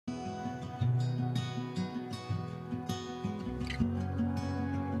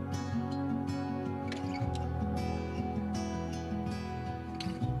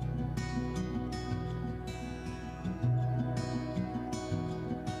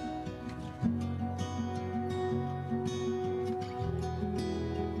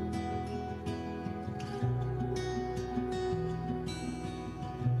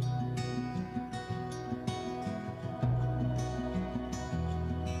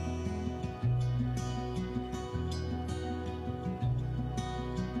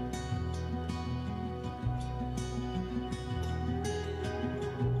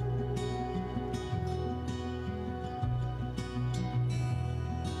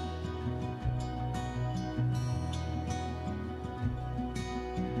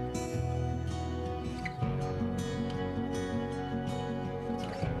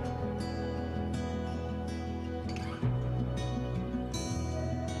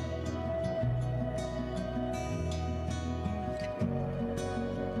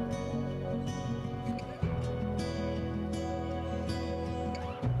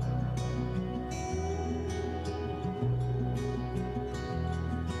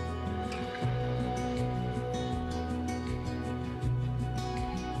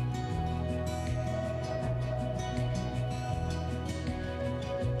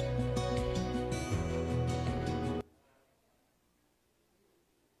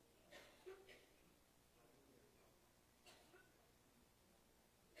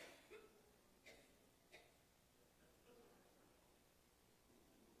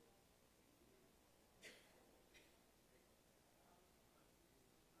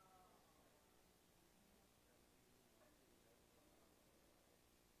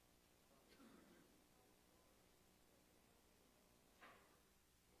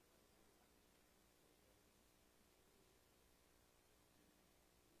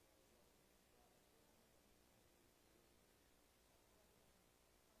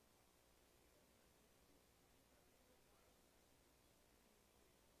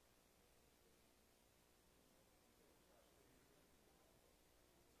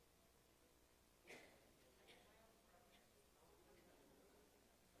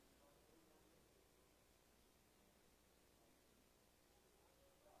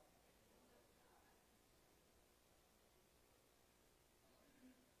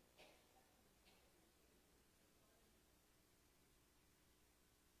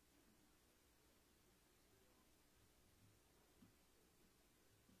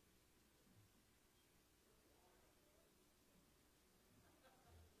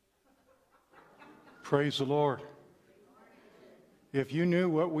Praise the Lord. If you knew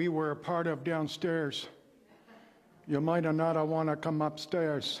what we were a part of downstairs, you might have not want to come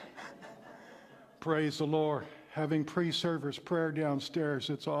upstairs. Praise the Lord. Having pre-service prayer downstairs,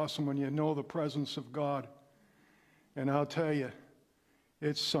 it's awesome when you know the presence of God. And I'll tell you,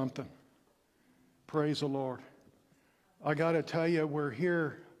 it's something. Praise the Lord. I got to tell you, we're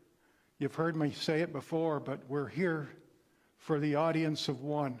here. You've heard me say it before, but we're here for the audience of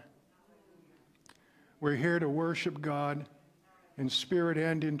one. We're here to worship God in spirit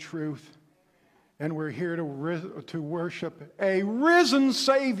and in truth. And we're here to worship a risen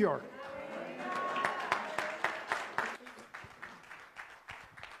Savior.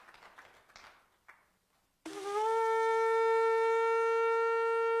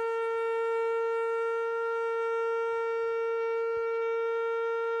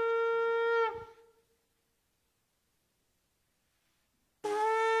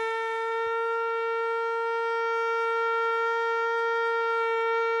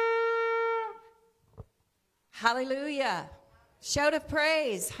 Hallelujah. Shout of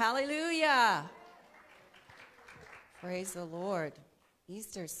praise. Hallelujah. Praise the Lord.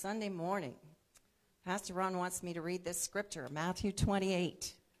 Easter Sunday morning. Pastor Ron wants me to read this scripture, Matthew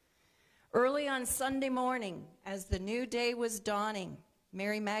 28. Early on Sunday morning, as the new day was dawning,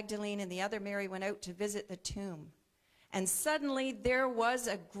 Mary Magdalene and the other Mary went out to visit the tomb. And suddenly there was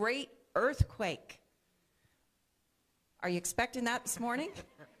a great earthquake. Are you expecting that this morning?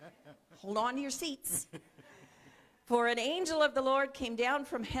 Hold on to your seats. For an angel of the Lord came down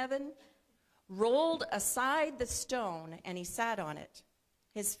from heaven, rolled aside the stone, and he sat on it.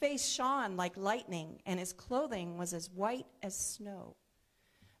 His face shone like lightning, and his clothing was as white as snow.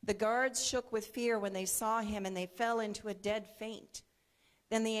 The guards shook with fear when they saw him, and they fell into a dead faint.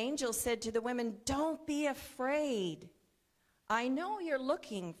 Then the angel said to the women, "Don't be afraid. I know you're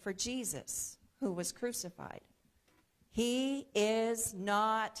looking for Jesus, who was crucified. He is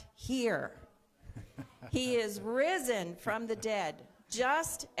not here. He is risen from the dead,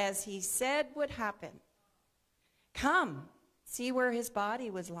 just as he said would happen. Come, see where his body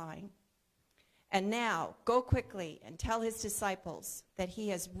was lying. And now go quickly and tell his disciples that he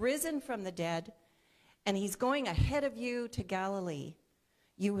has risen from the dead, and he's going ahead of you to Galilee.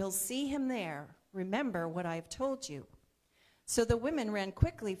 You will see him there. Remember what I have told you." So the women ran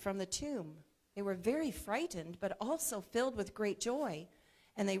quickly from the tomb. They were very frightened, but also filled with great joy.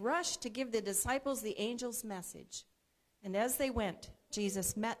 And they rushed to give the disciples the angel's message. And as they went,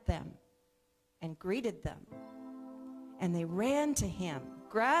 Jesus met them and greeted them. And they ran to him,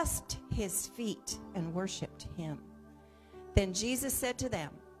 grasped his feet, and worshiped him. Then Jesus said to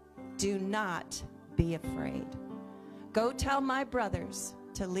them, "Do not be afraid. Go tell my brothers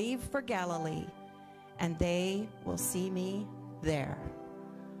to leave for Galilee, and they will see me there."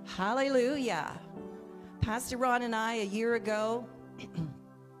 Hallelujah. Pastor Ron and I, a year ago,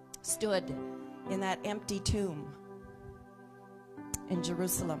 stood in that empty tomb in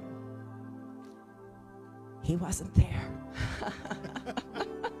Jerusalem. He wasn't there.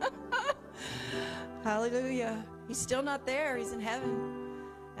 Hallelujah. He's still not there. He's in heaven.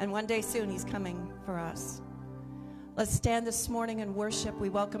 And one day soon he's coming for us. Let's stand this morning and worship. We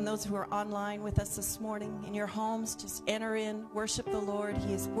welcome those who are online with us this morning. In your homes, just enter in, worship the Lord.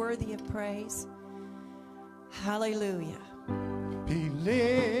 He is worthy of praise. Hallelujah. He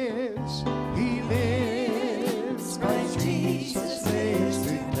lives, Christ Jesus lives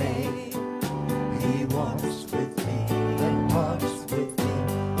today. He walks with me and talks with me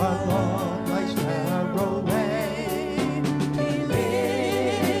along life's narrow way. He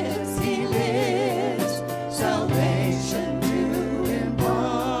lives, salvation to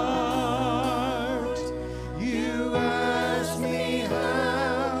impart. You ask me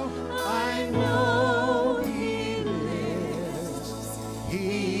how, I know he lives.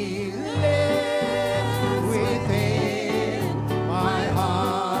 He lives within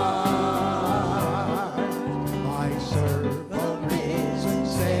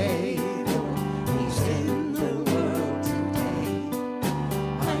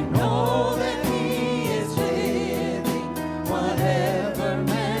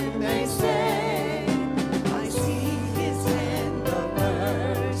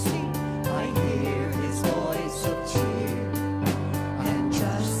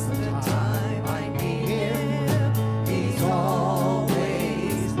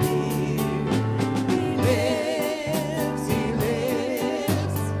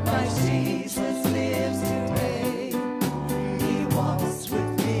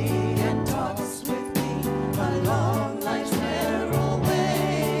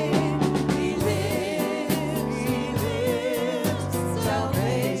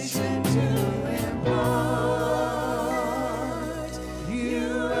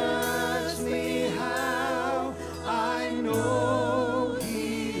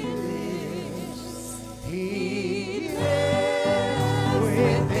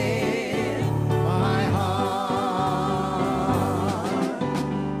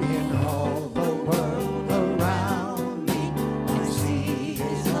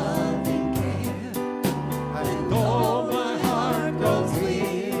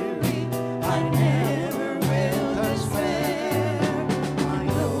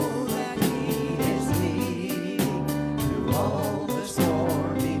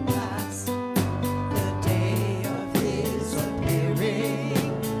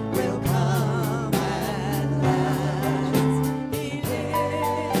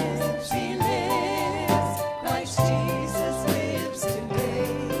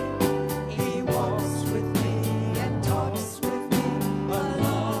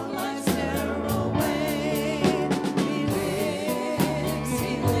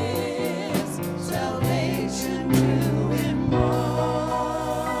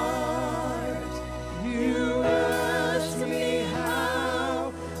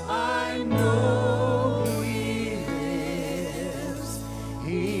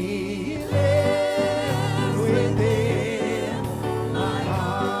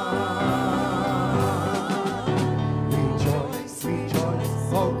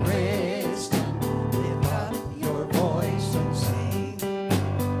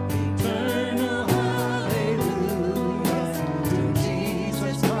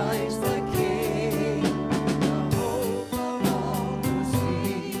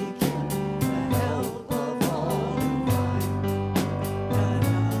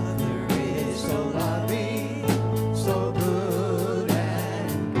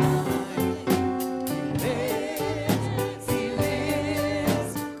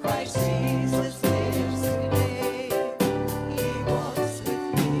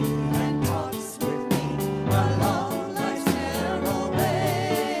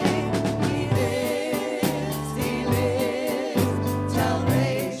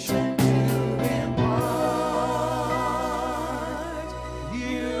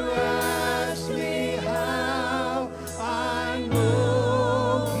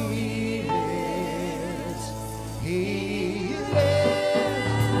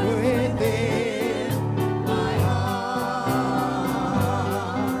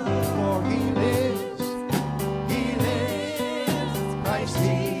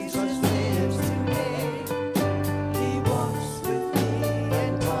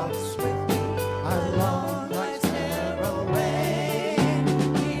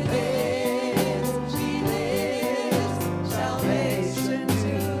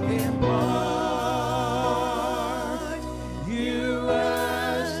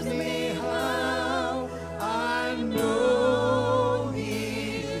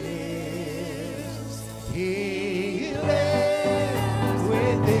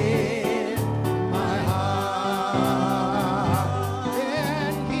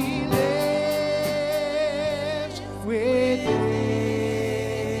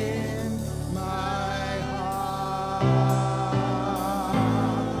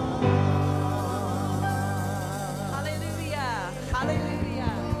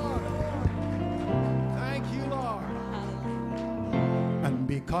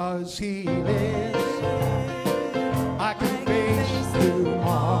Because he lives, I can face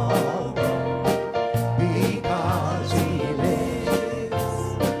tomorrow. Because he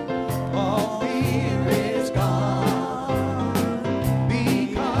lives, all fear is gone.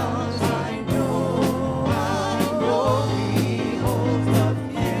 Because I know he holds the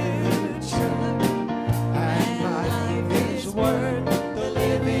future, and life is worth the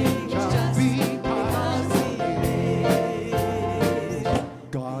living just because he lives.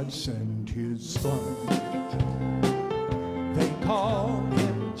 God sent his son. They call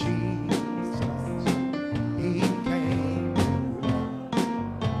him Jesus. He came to love,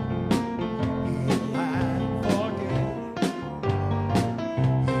 heal and forgive.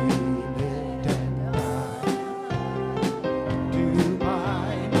 He lived and died to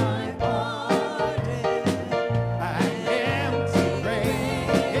buy my pardon. An empty grave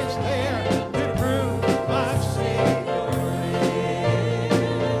is there to prove my Savior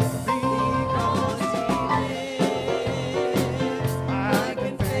lives. Because he lives, I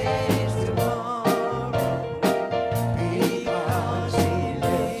can face tomorrow. Because he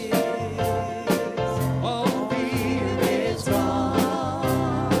lives, all fear is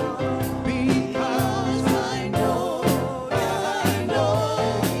gone. Because I know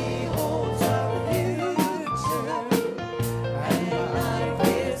he holds our future, and life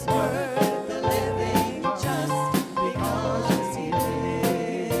is worth the living just because he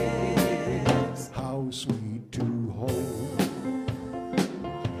lives. How sweet to hold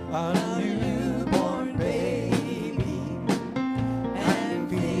a newborn baby and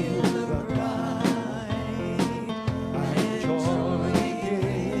feel the pride and joy he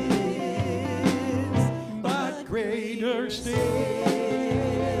gives. But greater still,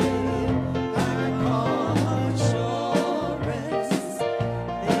 I call assurance.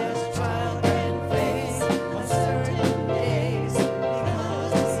 This child can face uncertain days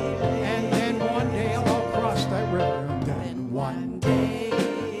because he lives. And then one day I'll cross that river. And then one day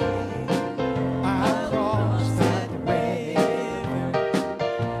I'll cross that river.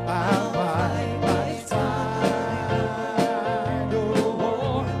 I'll bide by his side, oh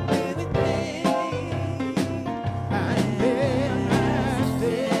Lord, with faith. And then as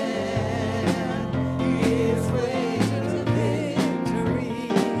then his way to victory,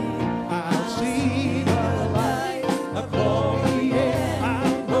 I'll see the light of glory. Yeah, I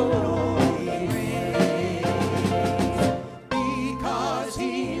know he reigns. Because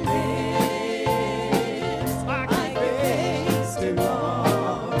he lives, I can face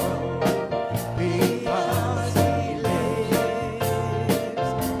tomorrow. Because he lives,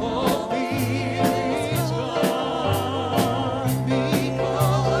 all fear is gone.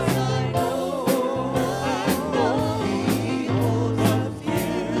 Because I know he holds the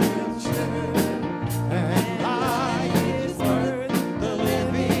future, and life is worth the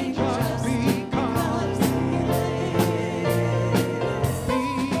living just because he lives.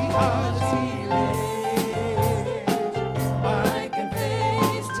 Because he lives, I can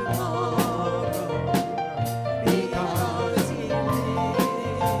face tomorrow. Because he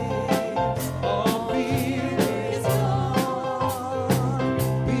lives, all fear is gone.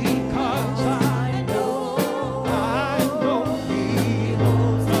 Because I know he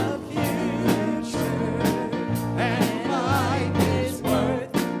holds the future, and life is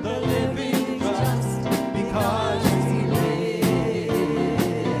worth the living just because he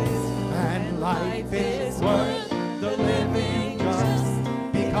lives. And life is worth the living just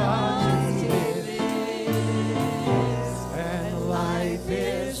because he lives. And life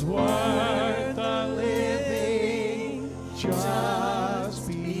is worth the living just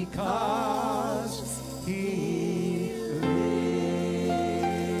because he lives.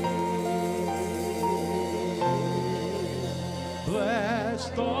 Bless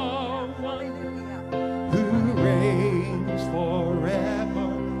the one who reigns forever.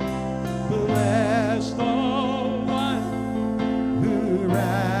 Bless the one who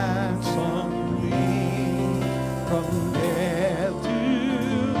ransomed me from death to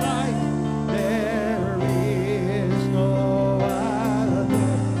life. There is no other.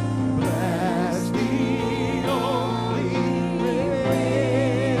 Bless the only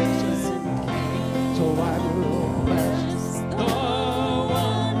risen King. So I will bless the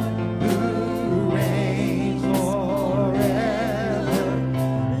one who reigns forever.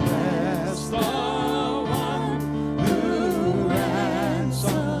 Bless the one who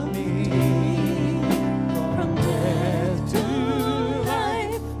ransomed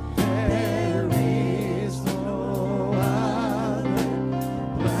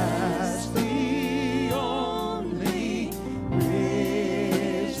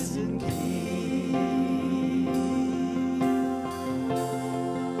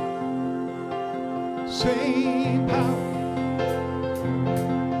same power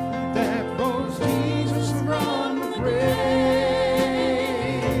that rose Jesus from the grave,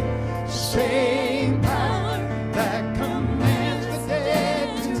 same power that commands the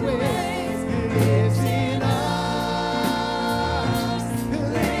dead to wake, lives in us,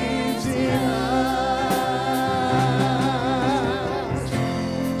 lives in us.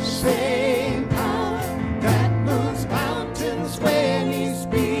 Same power that moves mountains when He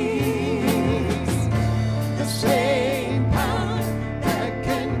speaks, the same power that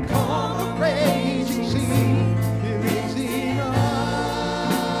can calm a raging sea, lives in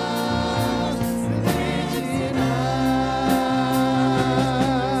us, lives in us.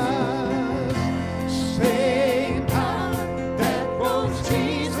 Same power that rose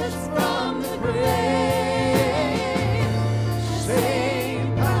Jesus from the grave,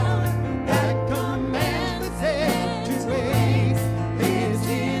 same power that commands the dead to wake, lives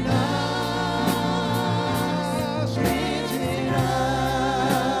in us, lives in us.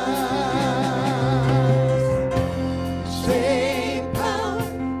 Same power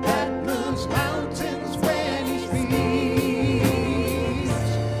that moves mountains when He speaks,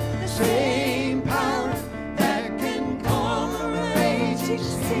 the same power that can calm a raging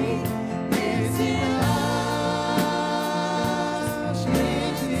sea, lives in us,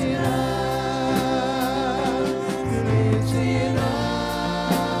 lives in us, lives in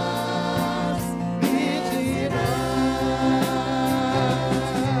us, lives in us.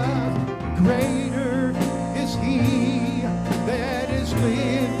 Greater is He that is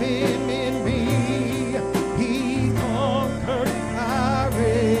living in me. He conquered our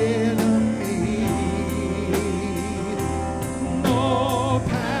enemy. No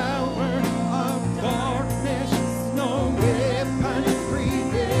power of darkness, no weapon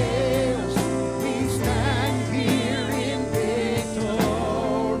prevails. We stand here in victory.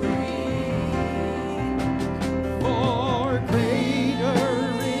 For greater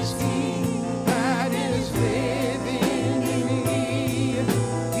is He that is living in me.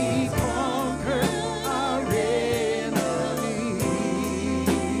 He conquered our enemy.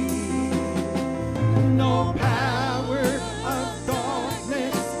 No power of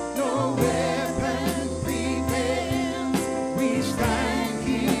darkness, no weapon prevails. We stand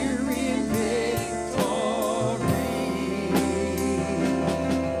here in victory.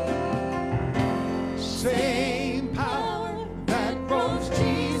 Same power that rose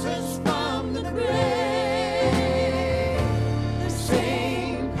Jesus from the grave, the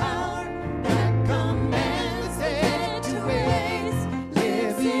same power that commands the dead to raise,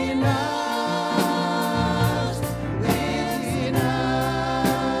 lives in us, lives in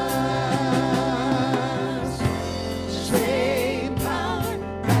us. Same power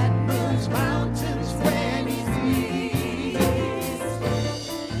that moves mountains when He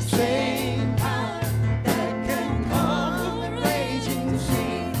speaks, same power that can calm a raging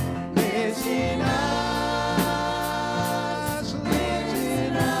sea, lives in us, lives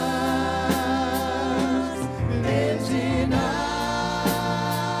in us, lives in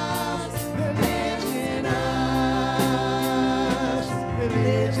us, lives in us,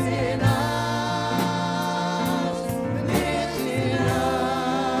 lives in us, lives in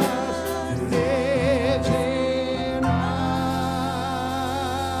us, lives in us.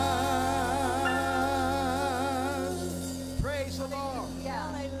 Praise the Lord.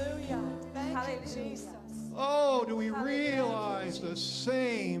 Hallelujah. Thank you, Jesus. Oh, do we realize the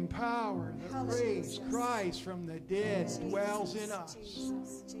same power that raised Christ from the dead dwells in us?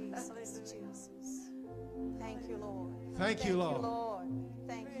 Jesus. Jesus. Thank you, Lord. Thank you, Lord.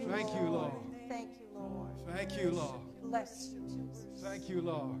 Thank you, Thank you, Lord. Thank you, Lord. Thank you, Lord. Bless you, Jesus. Thank you,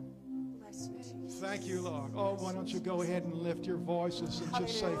 Lord. Bless you, Jesus. Thank you, Lord. Oh, why don't you go ahead and lift your voices and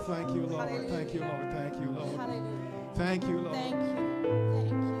just say, thank you, Lord. Thank you, Lord. Thank you, Lord. Hallelujah. Thank you, Lord. Thank you.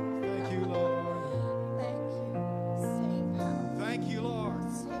 Thank you. Thank you, Lord. Thank you. Same power. Thank you, Lord.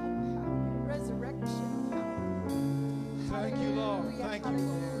 Same power. Resurrection power. Thank you, Lord. Thank you,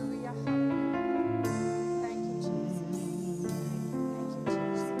 Lord. Hallelujah. Hallelujah. Thank you, Jesus. Thank you,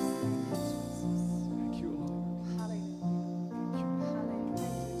 Jesus. Thank you, Lord. Hallelujah.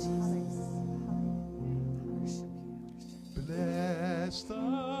 Hallelujah. Worship you. Bless the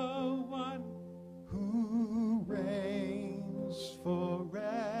one who reigns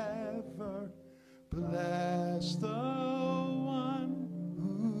forever. Bless the one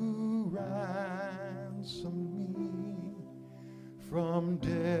who ransomed me from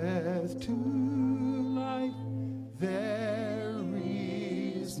death to life. There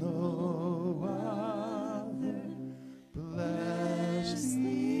is no other. Bless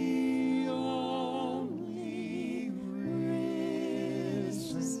the only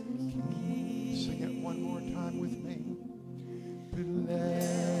risen King. Sing it one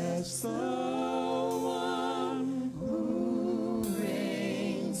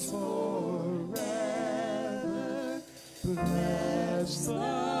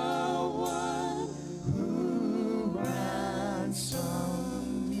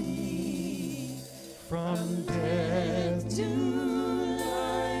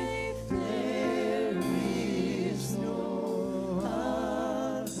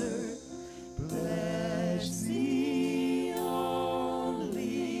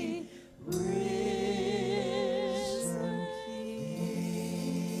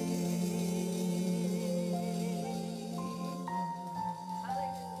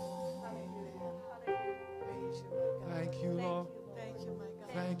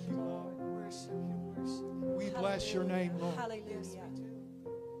bless your name, Lord. Hallelujah.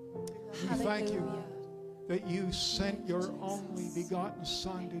 We thank you that you sent your only begotten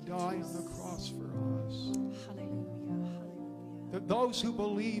Son to die on the cross for us. Hallelujah. That those who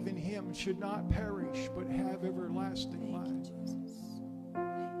believe in him should not perish but have everlasting life. Jesus.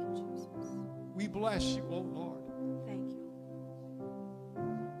 Thank you, Jesus. We bless you, O Lord. Thank you.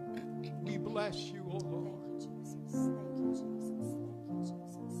 We bless you, O Lord. Thank you, Jesus. Thank you, Jesus. Thank you,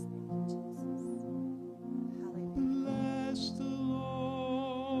 Jesus. Thank you, Jesus. Hallelujah. Bless the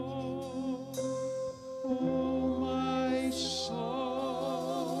Lord, oh my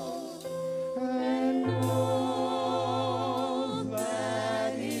soul, and all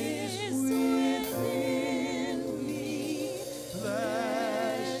that is within me.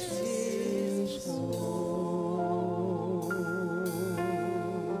 Bless his holy name.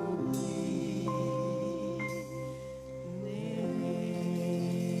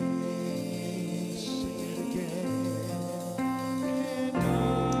 Sing it again. And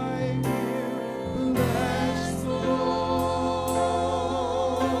I will bless the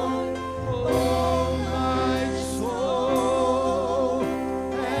Lord, oh my soul,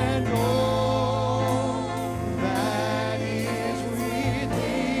 and all that is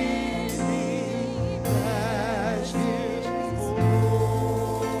within me. Bless his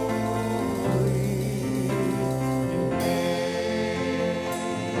holy name.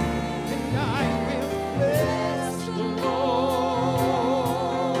 And I will bless the Lord,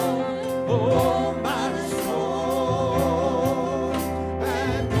 oh my soul,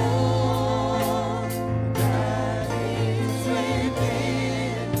 and all that is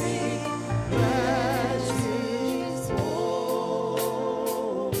within me. Bless his holy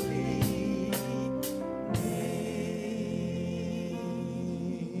name.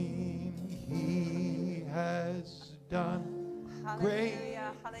 He has done great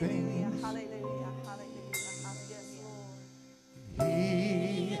Hallelujah. things. Hallelujah. Hallelujah. Hallelujah.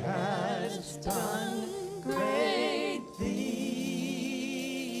 He has done great things.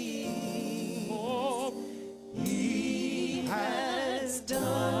 Oh, he has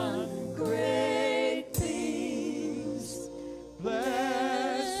done great things.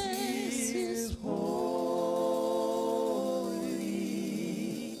 Bless his holy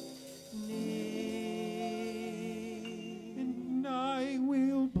name. And I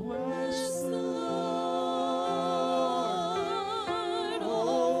will bless the Lord,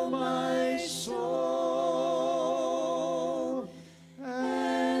 oh my soul,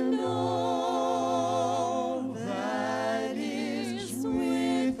 and all that is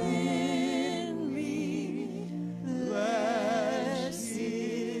within me. Bless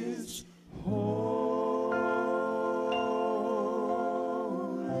his holy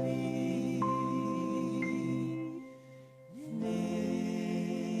name.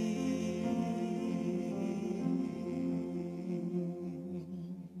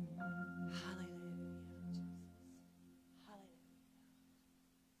 Hallelujah. Hallelujah.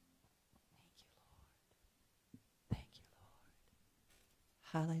 Thank you, Lord.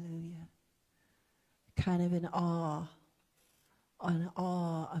 Hallelujah. Kind of in awe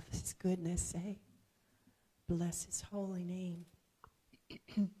of his goodness, eh? Bless his holy name.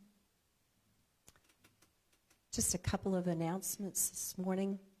 Just a couple of announcements this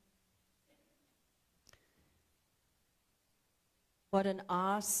morning. What an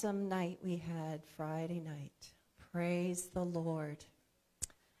awesome night we had Friday night. Praise the Lord.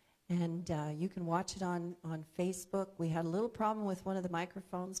 And you can watch it on Facebook. We had a little problem with one of the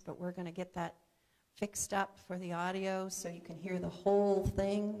microphones, but we're going to get that fixed up for the audio so you can hear the whole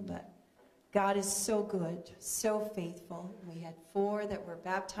thing. But God is so good, so faithful. We had 4 that were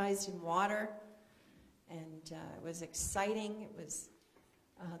baptized in water, and it was exciting. It was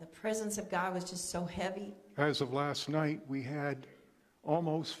the presence of God was just so heavy. As of last night, we had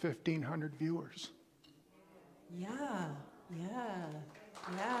almost 1,500 viewers. Yeah.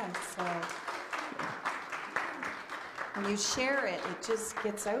 So when you share it, it just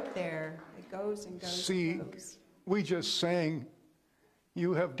gets out there. It goes and goes See, and goes. we just sang,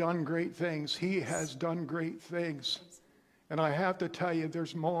 you have done great things. He has done great things. And I have to tell you,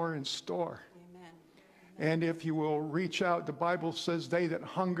 there's more in store. Amen. And if you will reach out, the Bible says, they that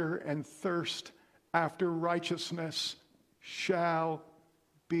hunger and thirst after righteousness shall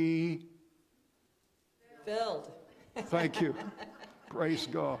be. Filled. Thank you. Praise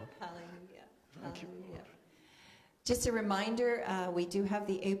God. Hallelujah. Thank you, Hallelujah. Just a reminder, we do have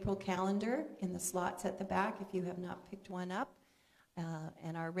the April calendar in the slots at the back if you have not picked one up.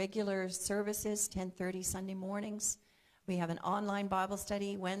 And our regular services, 10:30 Sunday mornings. We have an online Bible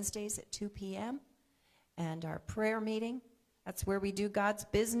study Wednesdays at 2 p.m. And our prayer meeting, that's where we do God's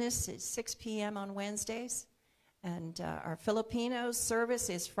business, is 6 p.m. on Wednesdays. And our Filipino service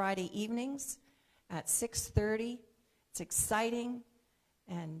is Friday evenings at 6:30. It's exciting.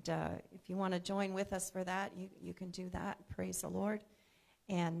 And if you want to join with us for that, you can do that. Praise the Lord.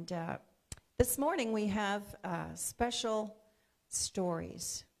 And this morning we have special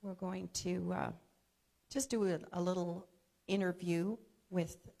stories. We're going to just do a little interview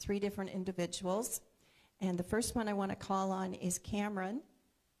with 3 different individuals. And the first one I want to call on is Cameron.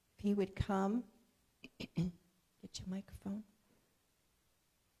 If he would come. Get your microphone.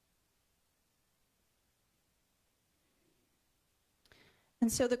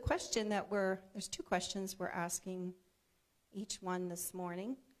 And so the question there's 2 questions we're asking each one this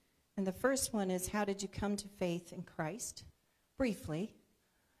morning. And the first one is, how did you come to faith in Christ? Briefly.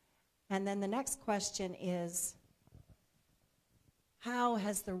 And then the next question is, how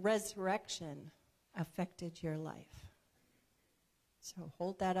has the resurrection affected your life? So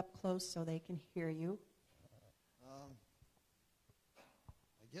hold that up close so they can hear you.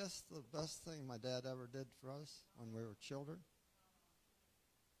 I guess the best thing my dad ever did for us when we were children.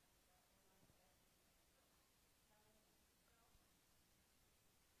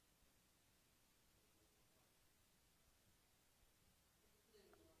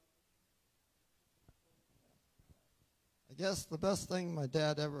 I guess the best thing my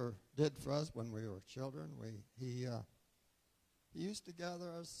dad ever did for us when we were children, he used to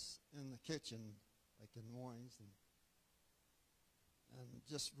gather us in the kitchen, like in the mornings, and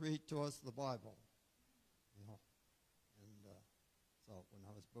just read to us the Bible, you know. And so when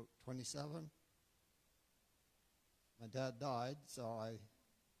I was about 27, my dad died, so I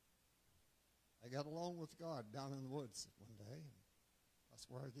got alone with God down in the woods one day, and that's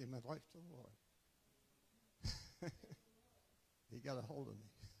where I gave my life to the Lord. He got a hold of me.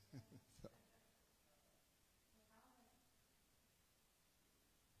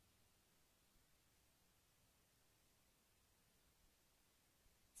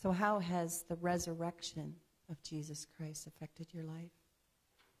 So how has the resurrection of Jesus Christ affected your life?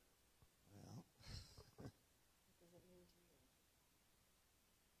 Well,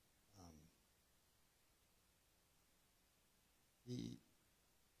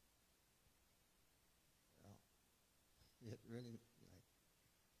 it really,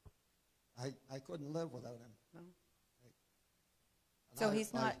 I couldn't live without him. No. So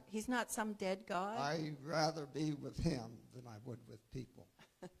he's not some dead God? I'd rather be with him than I would with people.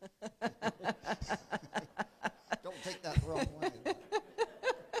 Don't take that the wrong way.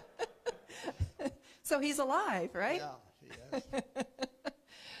 So he's alive, right? Yeah, he is.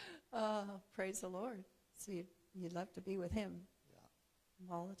 Praise the Lord. So you'd love to be with him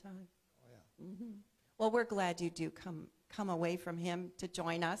all the time. Oh, yeah. Mm-hmm. Well, we're glad you do come away from him to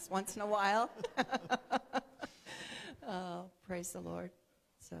join us once in a while. Praise the Lord.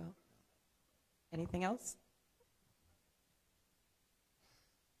 So, anything else?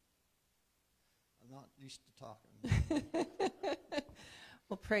 I'm not used to talking.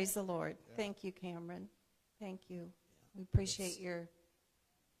 Well, praise the Lord. Yeah. Thank you, Cameron. Thank you. Yeah. We appreciate your...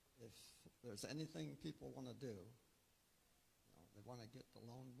 If there's anything people want to do, they want to get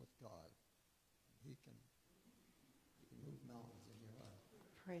alone with God, he can move mountains in your life.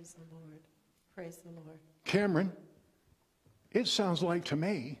 Praise the Lord. Praise the Lord. Cameron, it sounds like to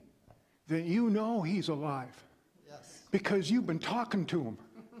me that you know he's alive. Yes. Because you've been talking to him.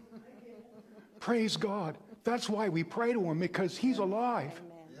 Praise God. That's why we pray to him, because he's alive.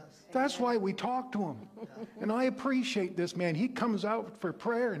 Amen. Yes. That's why we talk to him. And I appreciate this man. He comes out for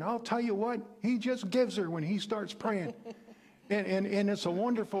prayer, and I'll tell you what, he just gives her when he starts praying. And it's a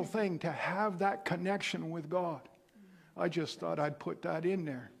wonderful thing to have that connection with God. I just thought I'd put that in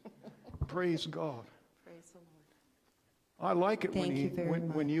there. Praise God. Praise the Lord. I like it Thank you very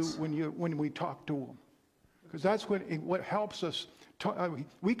when we talk to him, because that's what helps us.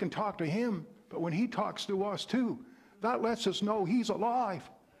 We can talk to him, but when he talks to us too, that lets us know he's alive.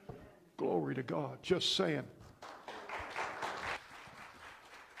 Glory to God. Just saying.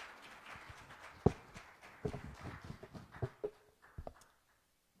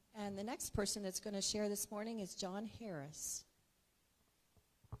 And the next person that's going to share this morning is John Harris.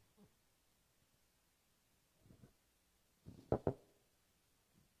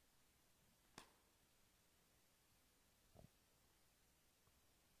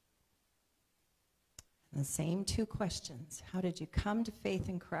 The same 2 questions. How did you come to faith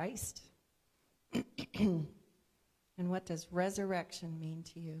in Christ? And what does resurrection mean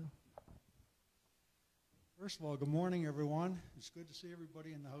to you? First of all, good morning, everyone. It's good to see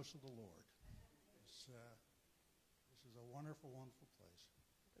everybody in the house of the Lord. This is a wonderful, wonderful place.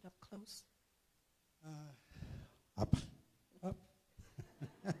 Put it up close. Up.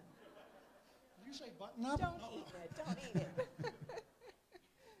 Did you say button up? Don't eat it. Don't eat it.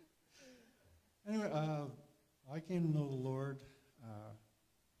 Anyway, I came to know the Lord.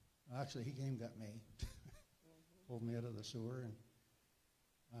 Actually, he came and got me. Pulled me out of the sewer.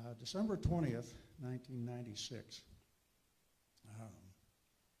 And December 20th, 1996.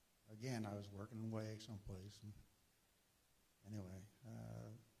 Again, I was working away someplace. And anyway,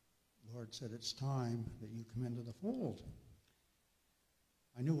 the Lord said, it's time that you come into the fold.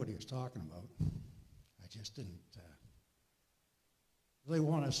 I knew what he was talking about. I just didn't really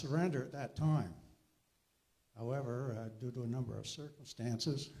want to surrender at that time. However, due to a number of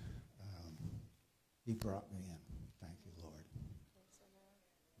circumstances, he brought me in. Thank you, Lord.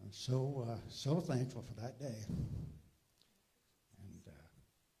 I'm so thankful for that day. And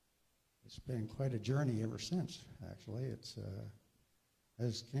it's been quite a journey ever since, actually. It's,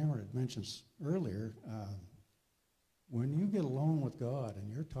 as Cameron had mentioned earlier, when you get alone with God and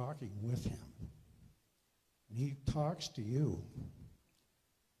you're talking with him, and he talks to you,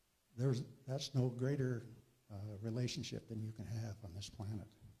 that's no greater relationship than you can have on this planet.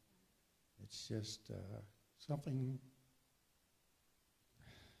 It's just something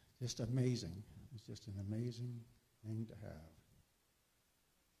just amazing. It's just an amazing thing to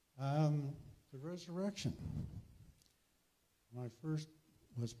have. The resurrection. When I first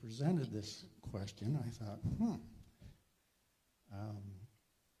was presented this question, I thought,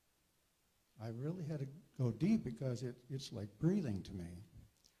 I really had to go deep because it's like breathing to me.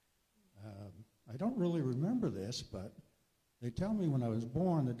 I don't really remember this, but they tell me when I was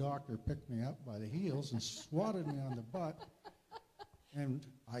born, the doctor picked me up by the heels and swatted me on the butt, and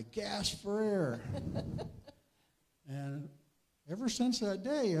I gasped for air. And ever since that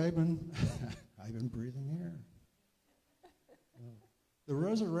day, I've been I've been breathing air. The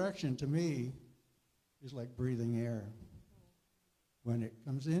resurrection to me is like breathing air. When it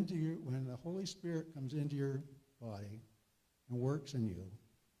comes into you, when the Holy Spirit comes into your body and works in you,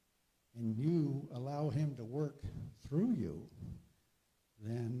 and you allow him to work through you,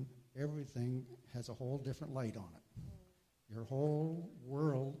 then everything has a whole different light on it. Your whole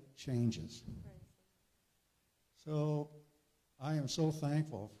world changes. So I am so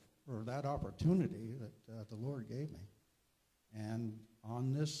thankful for that opportunity that the Lord gave me. And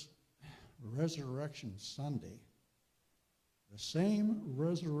on this Resurrection Sunday, the same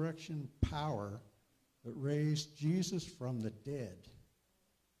resurrection power that raised Jesus from the dead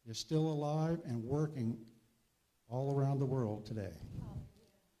is still alive and working all around the world today.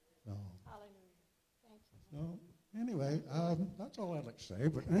 So, so anyway, that's all I'd like to say.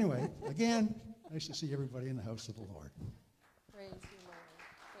 But anyway, again, nice to see everybody in the house of the Lord. Praise you, Lord.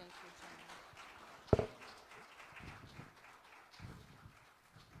 Thank you, John.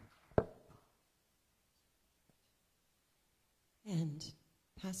 And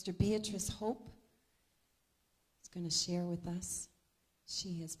Pastor Beatrice Hope is going to share with us.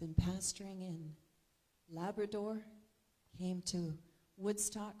 She has been pastoring in Labrador, came to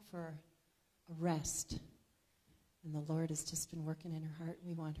Woodstock for a rest. And the Lord has just been working in her heart.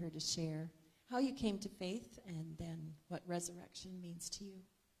 We want her to share how you came to faith and then what resurrection means to you.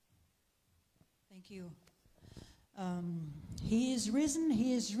 Thank you. He is risen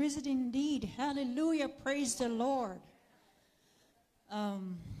indeed. Hallelujah, praise the Lord.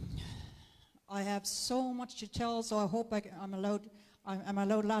 I have so much to tell, so I hope I'm allowed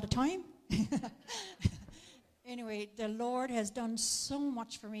a lot of time. Anyway, the Lord has done so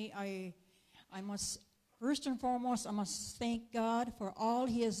much for me. I must, first and foremost, I must thank God for all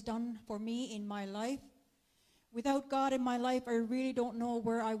he has done for me in my life. Without God in my life, I really don't know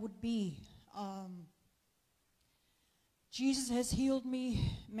where I would be. Jesus has healed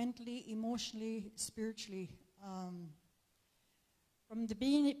me mentally, emotionally, spiritually. From the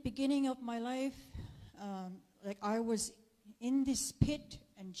beginning of my life, like I was in this pit,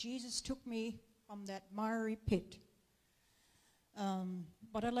 and Jesus took me from that miry pit.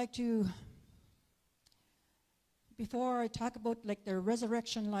 But I'd like to, before I talk about like the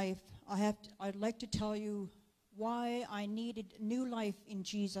resurrection life, I'd like to tell you why I needed new life in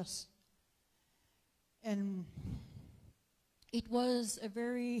Jesus. And it was a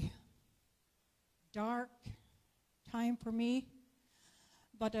very dark time for me.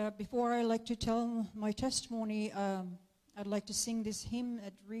 But before I like to tell my testimony, I'd like to sing this hymn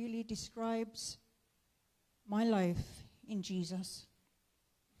that really describes my life in Jesus.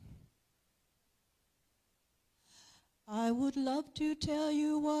 I would love to tell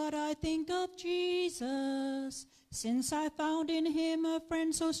you what I think of Jesus, since I found in him a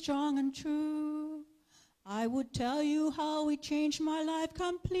friend so strong and true. I would tell you how he changed my life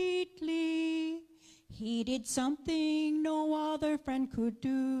completely. He did something no other friend could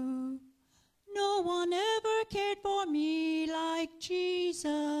do. No one ever cared for me like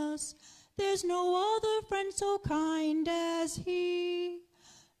Jesus. There's no other friend so kind as he.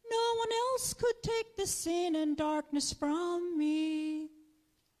 No one else could take the sin and darkness from me.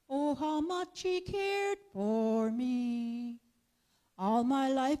 Oh, how much he cared for me. All my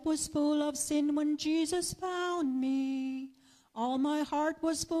life was full of sin when Jesus found me. All my heart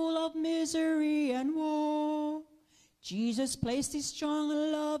was full of misery and woe. Jesus placed his strong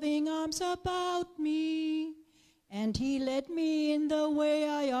and loving arms about me, and he led me in the way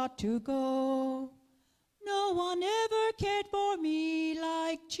I ought to go. No one ever cared for me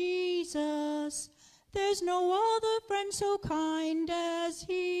like Jesus. There's no other friend so kind as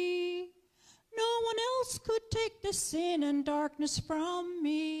he. No one else could take the sin and darkness from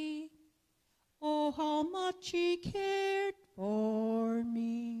me. Oh, how much he cared for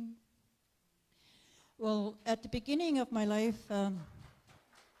me. Well, at the beginning of my life,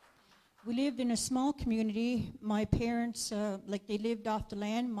 we lived in a small community. My parents, they lived off the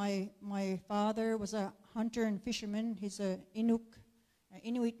land. My father was a hunter and fisherman. He's an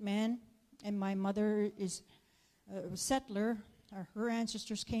Inuit man. And my mother is a settler. Her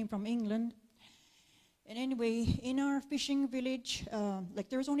ancestors came from England. And anyway, in our fishing village,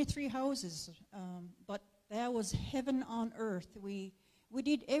 there was only 3 houses, but that was heaven on earth. We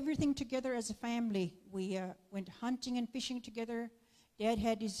did everything together as a family. We went hunting and fishing together. Dad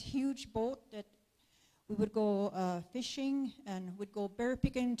had this huge boat that we would go fishing, and we'd go bear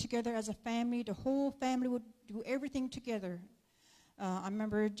picking together as a family. The whole family would do everything together. I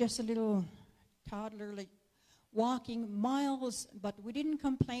remember just a little toddler, walking miles, but we didn't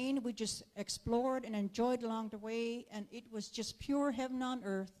complain. We just explored and enjoyed along the way, and it was just pure heaven on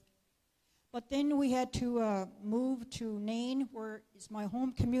earth. But then we had to move to Nain, where is my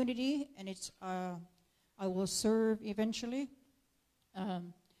home community, and I will serve eventually.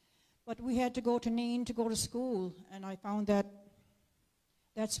 But we had to go to Nain to go to school, and I found that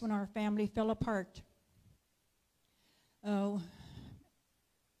that's when our family fell apart. Our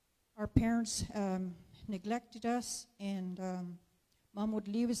parents neglected us, and Mom would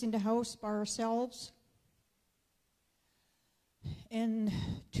leave us in the house by ourselves. And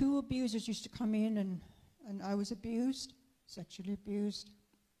 2 abusers used to come in, and I was abused, sexually abused.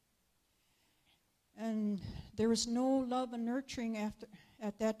 And there was no love and nurturing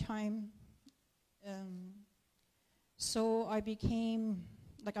at that time. So I became,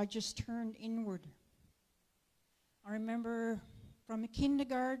 I just turned inward. I remember from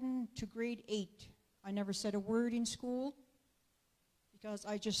kindergarten to grade 8, I never said a word in school because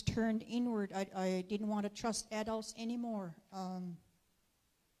I just turned inward. I didn't want to trust adults anymore.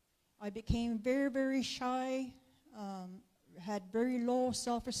 I became very, very shy, had very low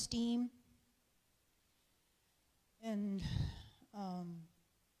self-esteem, and I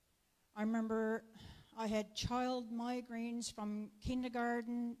remember I had child migraines from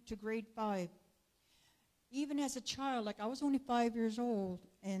kindergarten to grade 5. Even as a child, I was only 5 years old,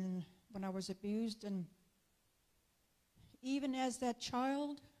 and when I was abused, and even as that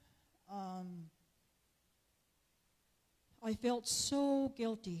child, I felt so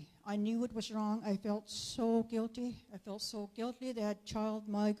guilty. I knew it was wrong. I felt so guilty. I felt so guilty that I had child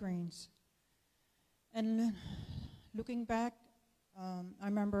migraines. And looking back, I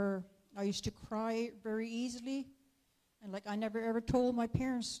remember I used to cry very easily, and I never ever told my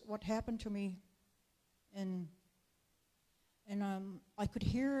parents what happened to me. And I could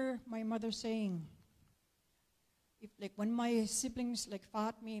hear my mother saying, when my siblings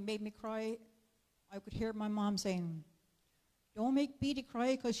fought me and made me cry, I could hear my mom saying, "Don't make Beatty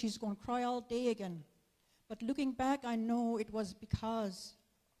cry because she's going to cry all day again." But looking back, I know it was because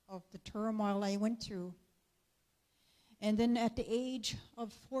of the turmoil I went through. And then at the age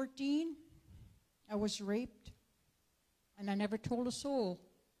of 14, I was raped, and I never told a soul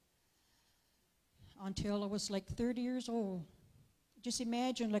until I was 30 years old. Just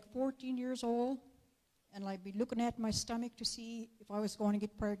imagine 14 years old, and I'd be looking at my stomach to see if I was going to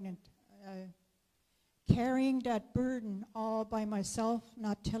get pregnant. Carrying that burden all by myself,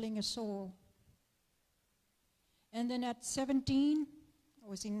 not telling a soul. And then at 17, I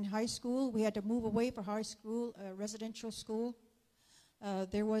was in high school. We had to move away for high school, residential school.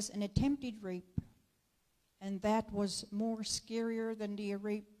 There was an attempted rape, and that was more scarier than the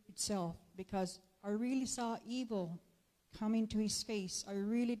rape itself, because I really saw evil come into his face. I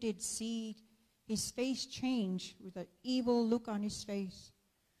really did see his face change with an evil look on his face.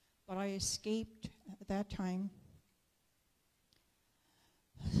 But I escaped at that time.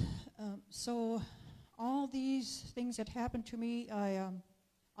 So all these things that happened to me,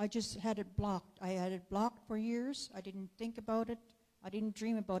 I just had it blocked. I had it blocked for years. I didn't think about it. I didn't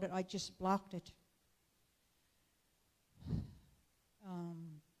dream about it. I just blocked it.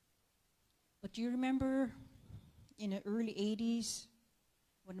 But do you remember in the early 80s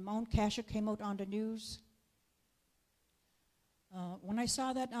when Mount Cassia came out on the news? When I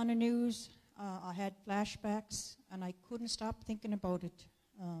saw that on the news, I had flashbacks, and I couldn't stop thinking about it.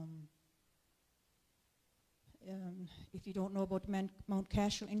 If you don't know about the Mount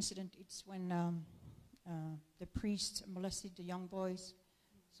Cassia incident, it's when the priest molested the young boys.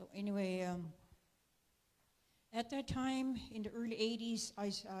 So anyway, at that time, in the early 80s,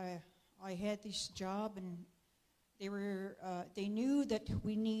 I had this job, and they knew that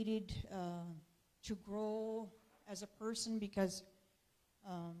we needed to grow as a person, because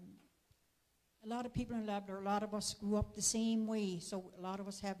a lot of people in Labrador, a lot of us grew up the same way, so a lot of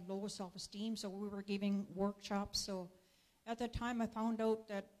us have low self-esteem, so we were giving workshops. So at that time, I found out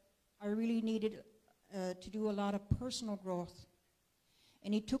that I really needed to do a lot of personal growth.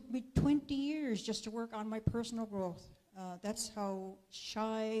 And it took me 20 years just to work on my personal growth. That's how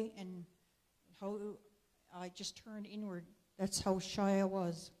shy and how I just turned inward. That's how shy I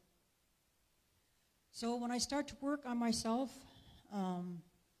was. So when I started to work on myself,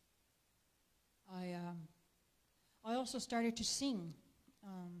 I also started to sing.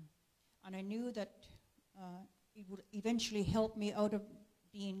 And I knew that it would eventually help me out of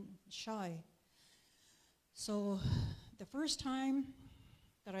being shy. So the first time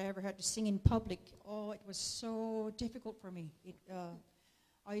that I ever had to sing in public, oh, it was so difficult for me.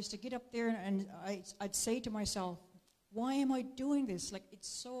 I used to get up there and I'd say to myself, why am I doing this? Like, it's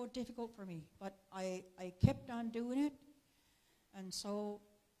so difficult for me. But I kept on doing it. And so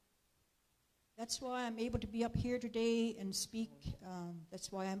that's why I'm able to be up here today and speak.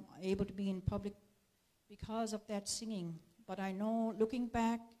 That's why I'm able to be in public, because of that singing. But I know, looking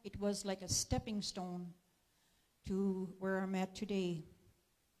back, it was like a stepping stone to where I'm at today.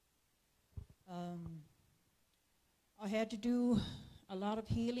 I had to do a lot of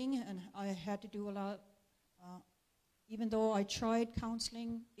healing, and I had to do a lot. Even though I tried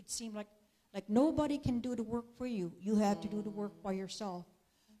counseling, it seemed like nobody can do the work for you. You have to do the work by yourself.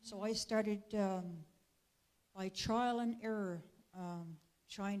 So I started by trial and error,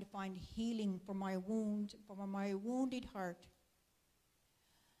 trying to find healing for my wound, for my wounded heart.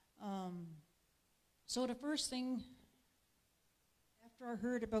 So the first thing, after I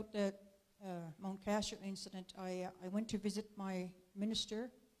heard about the Mount Cassia incident, I went to visit my minister.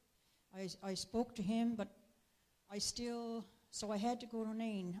 I spoke to him, but so I had to go to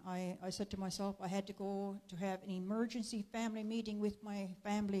Nain. I said to myself, I had to go to have an emergency family meeting with my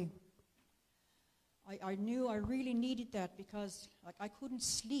family. I knew I really needed that, because I couldn't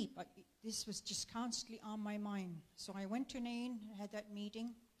sleep. This was just constantly on my mind. So I went to Nain, had that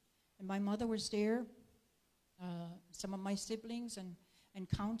meeting, and my mother was there, some of my siblings and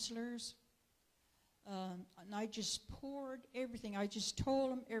counselors. And I just poured everything. I just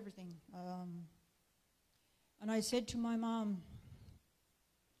told them everything. And I said to my mom,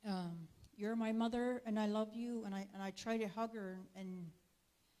 you're my mother, and I love you. And I tried to hug her, and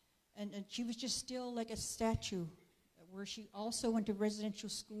she was just still like a statue, where she also went to residential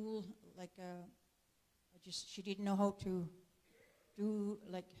school. She didn't know how to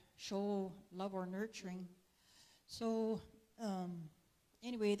show love or nurturing. So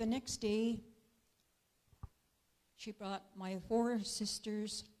anyway, the next day, she brought my 4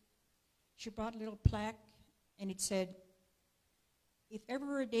 sisters. She brought a little plaque, and it said, if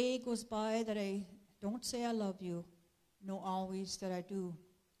ever a day goes by that I don't say I love you, know always that I do.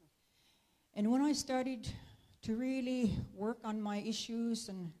 And when I started to really work on my issues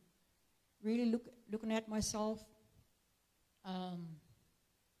and really looking at myself,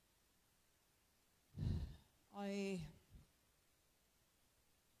 I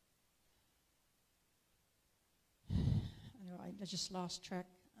just lost track.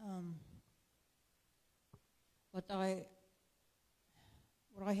 But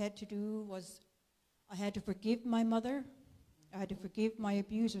what I had to do was, I had to forgive my mother. I had to forgive my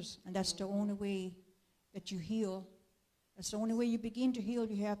abusers, and that's the only way that you heal. That's the only way you begin to heal.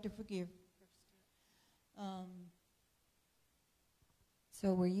 You have to forgive.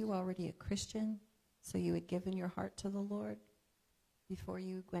 So were you already a Christian? So you had given your heart to the Lord before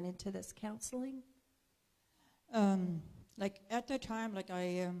you went into this counseling? At that time,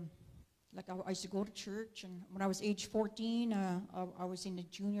 I used to go to church, and when I was age 14, I was in the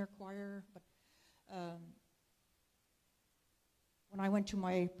junior choir. But when I went to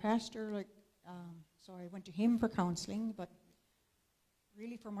my pastor, so I went to him for counseling. But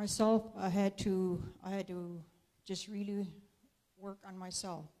really, for myself, I had to just really work on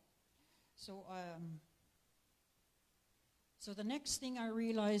myself. So So the next thing I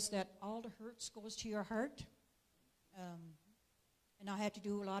realized that all the hurts goes to your heart. And I had to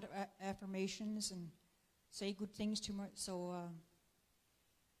do a lot of affirmations and say good things to my, so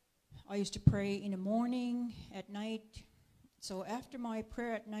I used to pray in the morning, at night. So after my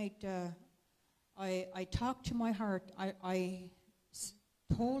prayer at night, I talked to my heart. I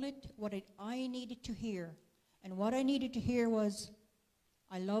told it what I needed to hear. And what I needed to hear was,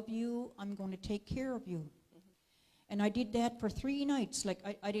 I love you, I'm going to take care of you. And I did that for 3 nights. Like,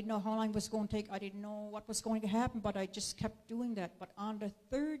 I didn't know how long it was going to take. I didn't know what was going to happen, but I just kept doing that. But on the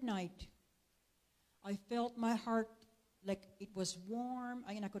 3rd night, I felt my heart like it was warm,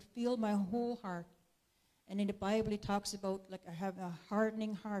 and I could feel my whole heart. And in the Bible, it talks about, like, I have a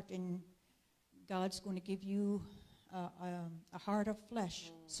hardening heart, and God's going to give you a heart of flesh.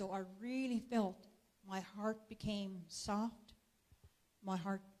 So I really felt my heart became soft. My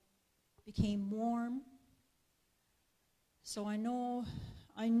heart became warm. So I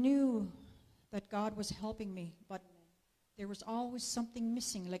knew that God was helping me, but there was always something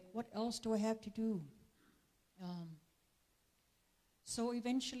missing. Like, what else do I have to do? So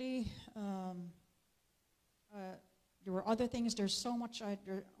eventually, there were other things. There's so much.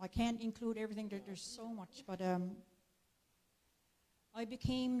 I can't include everything. There's so much. But I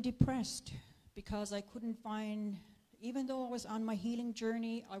became depressed because I couldn't find. Even though I was on my healing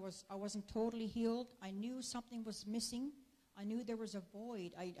journey, I wasn't totally healed. I knew something was missing. I knew there was a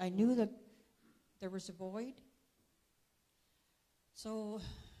void. I knew that there was a void. So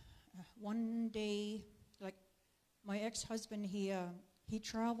one day, like, my ex-husband, he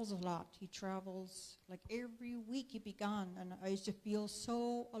travels a lot. He travels, like, every week he'd be gone, and I used to feel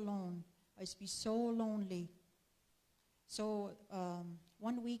so alone. I used to be so lonely. So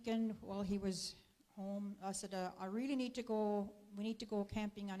one weekend while he was home, I said, I really need to go, we need to go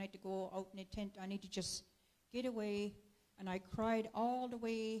camping. I need to go out in a tent. I need to just get away. And I cried all the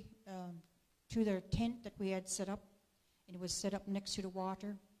way to the tent that we had set up. And it was set up next to the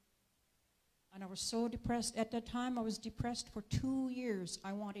water. And I was so depressed. At that time, I was depressed for 2 years.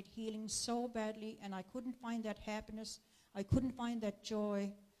 I wanted healing so badly, and I couldn't find that happiness. I couldn't find that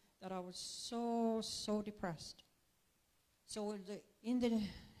joy, that I was so depressed. So in the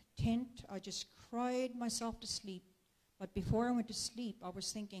tent, I just cried myself to sleep. But before I went to sleep, I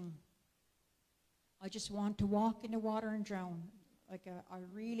was thinking, I just want to walk in the water and drown. Like, I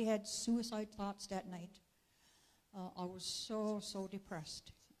really had suicide thoughts that night. I was so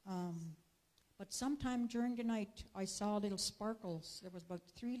depressed. But sometime during the night, I saw little sparkles. There was about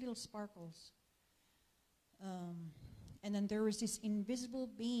 3 little sparkles. And then there was this invisible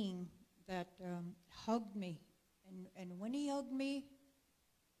being that hugged me. And when he hugged me,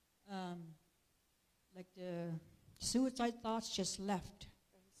 like, the suicide thoughts just left.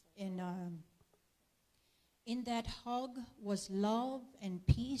 And in that hug was love and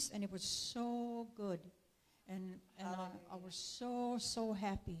peace, and it was so good. And I was so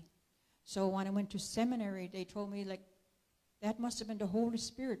happy. So when I went to seminary, they told me, like, that must have been the Holy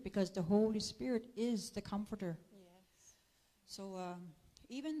Spirit, because the Holy Spirit is the comforter. Yes. So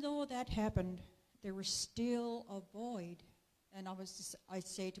even though that happened, there was still a void. And I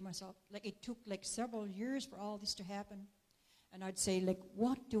say to myself, like, it took like several years for all this to happen. And I'd say, like,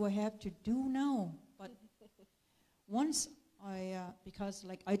 what do I have to do now? But once because,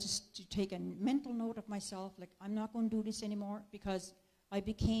 like, I just to take a mental note of myself, like, I'm not going to do this anymore, because I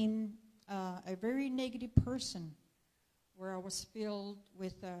became a very negative person, where I was filled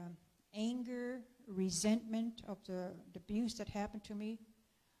with anger, resentment of the abuse that happened to me.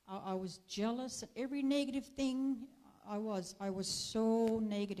 I was jealous. Every negative thing I was so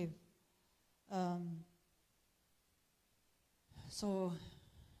negative. So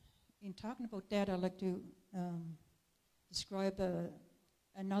in talking about that, I'd like to describe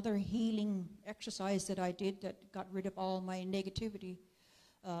another healing exercise that I did that got rid of all my negativity.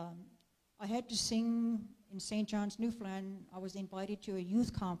 I had to sing in St. John's, Newfoundland. I was invited to a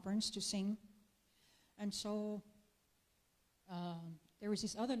youth conference to sing. And so there was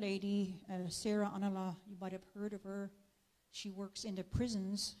this other lady, Sarah Anala, you might have heard of her. She works in the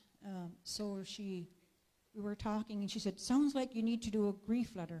prisons. So we were talking, and she said, sounds like you need to do a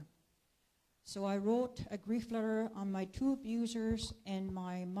grief letter. So I wrote a grief letter on my 2 abusers and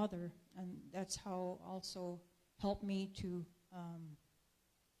my mother, and that's how also helped me to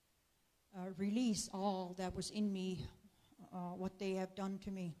release all that was in me, what they have done to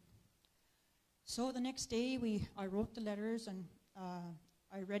me. So the next day, I wrote the letters, and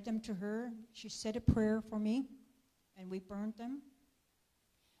I read them to her. She said a prayer for me, and we burned them.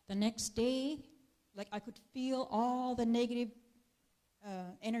 The next day, like, I could feel all the negative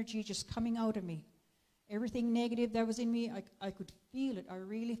energy just coming out of me. everything negative that was in me, I could feel it. I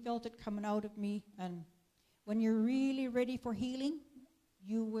really felt it coming out of me. And when you're really ready for healing,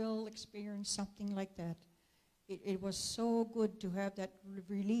 you will experience something like that. It was so good to have that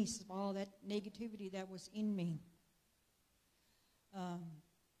release of all that negativity that was in me.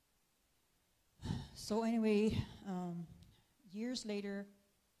 So anyway, years later,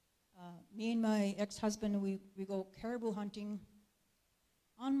 me and my ex-husband, we go caribou hunting.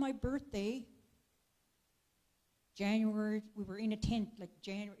 On my birthday, January, we were in a tent, like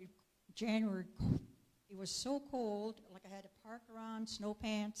January, it was so cold, like I had to park around, snow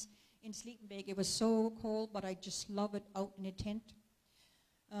pants, in sleeping bag. It was so cold, but I just love it out in a tent.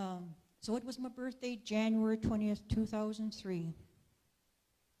 So it was my birthday, January 20th, 2003.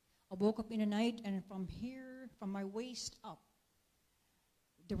 I woke up in the night, and from here, from my waist up,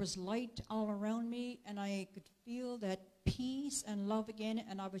 there was light all around me, and I could feel that peace and love again,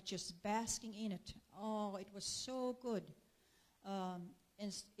 and I was just basking in it. Oh, it was so good.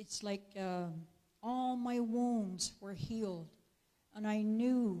 And it's like all my wounds were healed, and I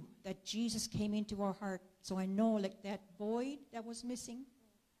knew that Jesus came into our heart. So I know, like, that void that was missing,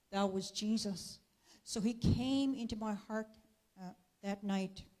 that was Jesus. So he came into my heart that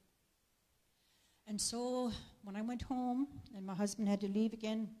night. And so when I went home and my husband had to leave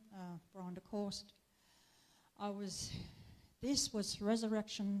again for on the coast, this was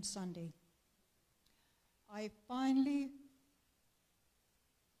Resurrection Sunday. I finally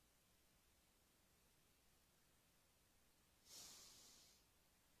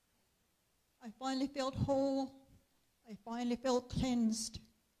felt whole. I finally felt cleansed.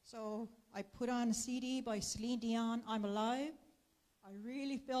 So I put on a CD by Celine Dion, I'm Alive. I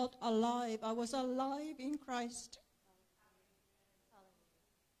really felt alive. I was alive in Christ.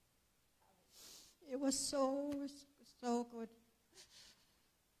 It was so good.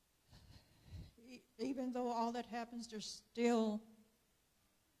 Even though all that happens, there's still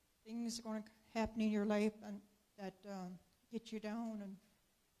things going to happen in your life and that get you down. And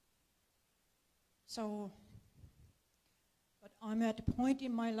so, but I'm at a point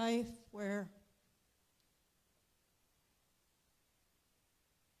in my life where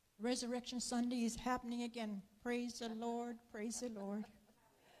Resurrection Sunday is happening again. Praise the Lord. Praise the Lord.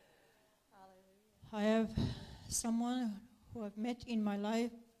 Hallelujah. I have someone who I've met in my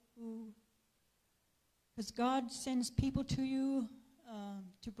life who, because God sends people to you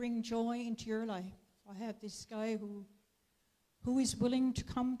to bring joy into your life. I have this guy who is willing to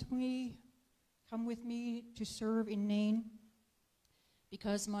come with me to serve in Nain,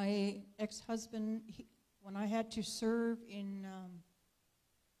 because my ex-husband, when I had to serve in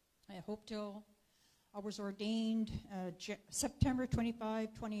Hopedale, I was ordained September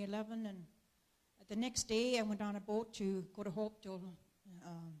 25, 2011, and the next day I went on a boat to go to Hopedale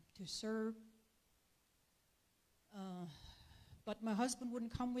to serve. But my husband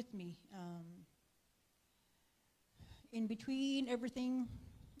wouldn't come with me. In between everything,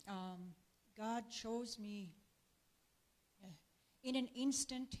 God shows me, in an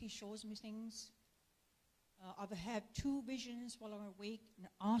instant, he shows me things. I've had 2 visions while I'm awake, and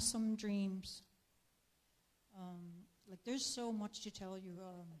awesome dreams. Like, there's so much to tell you,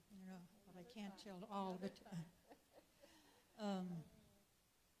 but I can't tell all of it.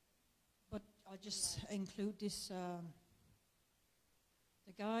 But I'll just include this.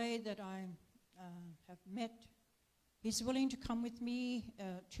 The guy that I have met, he's willing to come with me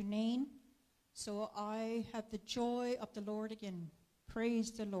to Nain, so I have the joy of the Lord again.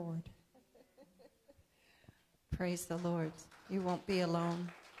 Praise the Lord. Praise the Lord. You won't be alone.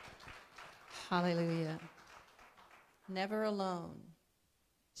 Hallelujah. Never alone.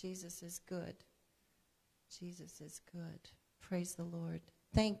 Jesus is good. Jesus is good. Praise the Lord.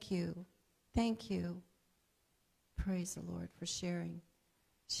 Thank you. Thank you. Praise the Lord for sharing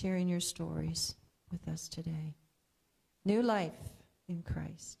your stories with us today. New life in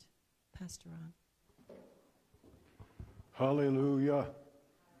Christ. Pastor Ron. Hallelujah.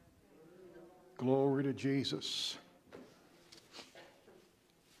 Glory to Jesus.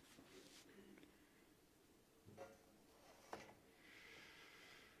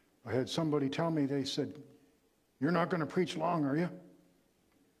 I had somebody tell me, they said, "You're not going to preach long, are you?"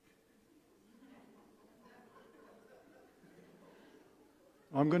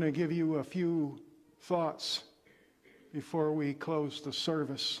 I'm going to give you a few thoughts before we close the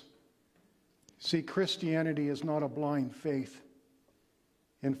service. See, Christianity is not a blind faith.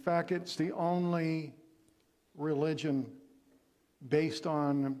 In fact, it's the only religion based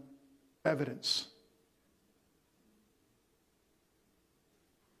on evidence.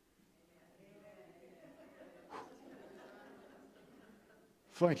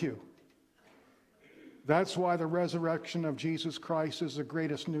 Thank you. That's why the resurrection of Jesus Christ is the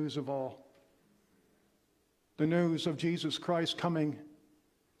greatest news of all. The news of Jesus Christ coming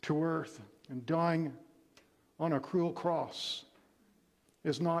to earth and dying on a cruel cross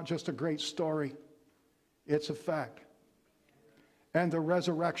is not just a great story, it's a fact. And the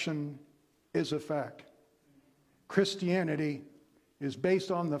resurrection is a fact. Christianity is based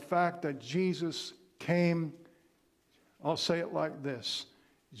on the fact that Jesus came. I'll say it like this: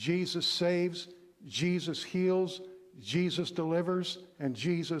 Jesus saves, Jesus heals, Jesus delivers, and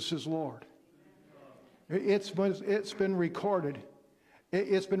Jesus is Lord. It's been recorded.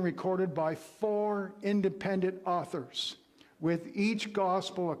 It's been recorded by 4 independent authors, with each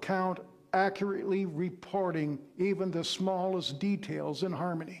gospel account accurately reporting even the smallest details in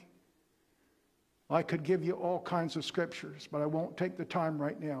harmony. I could give you all kinds of scriptures, but I won't take the time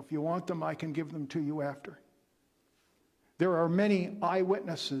right now. If you want them, I can give them to you after. There are many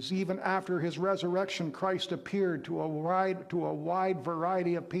eyewitnesses. Even after his resurrection, Christ appeared to a wide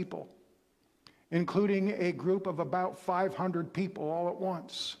variety of people, including a group of about 500 people all at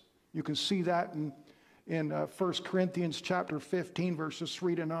once. You can see that in 1 Corinthians chapter 15, verses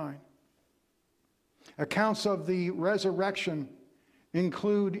 3 to 9. Accounts of the resurrection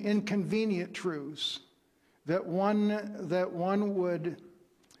include inconvenient truths that one would,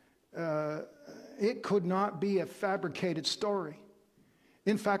 it could not be a fabricated story.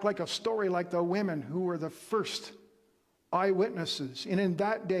 In fact, like a story like the women who were the first eyewitnesses. And in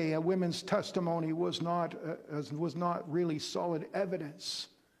that day, a woman's testimony was not really solid evidence.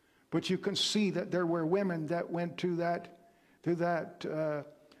 But you can see that there were women that went to that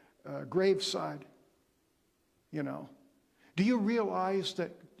graveside. You know, do you realize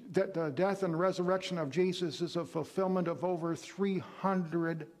that the death and resurrection of Jesus is a fulfillment of over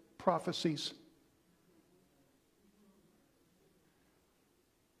 300 prophecies?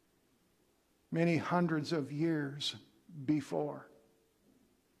 Many hundreds of years before.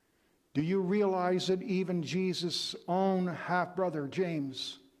 Do you realize that even Jesus' own half-brother,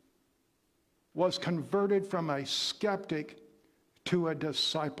 James, was converted from a skeptic to a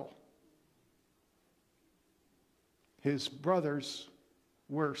disciple? His brothers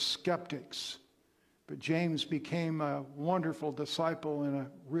were skeptics, but James became a wonderful disciple and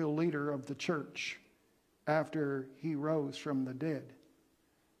a real leader of the church after he rose from the dead.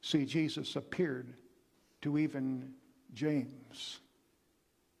 See, Jesus appeared to even James.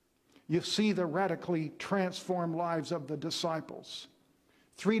 You see the radically transformed lives of the disciples.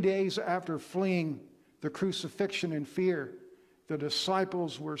 3 days after fleeing the crucifixion in fear, the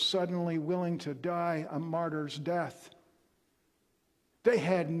disciples were suddenly willing to die a martyr's death. They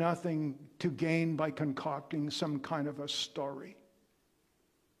had nothing to gain by concocting some kind of a story.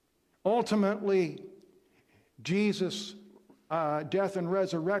 Ultimately, Jesus' death and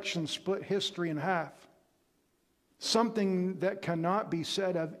resurrection split history in half. Something that cannot be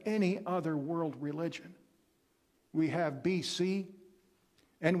said of any other world religion. We have BC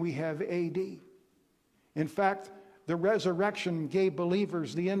and we have AD. In fact, the resurrection gave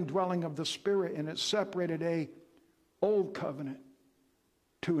believers the indwelling of the Spirit, and it separated an old covenant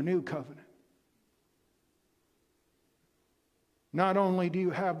to a new covenant. Not only do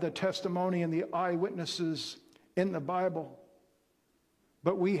you have the testimony and the eyewitnesses in the Bible,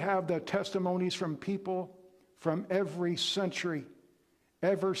 but we have the testimonies from people from every century,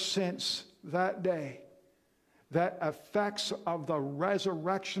 ever since that day, that effects of the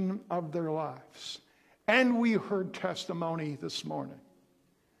resurrection of their lives. And we heard testimony this morning.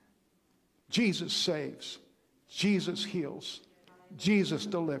 Jesus saves. Jesus heals. Jesus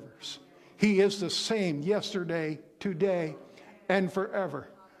delivers. He is the same yesterday, today, and forever.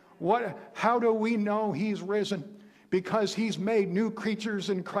 How do we know he's risen? Because he's made new creatures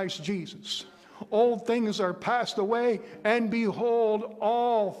in Christ Jesus. Old things are passed away, and behold,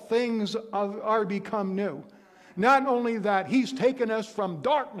 all things are become new. Not only that, he's taken us from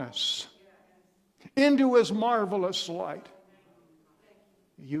darkness into his marvelous light.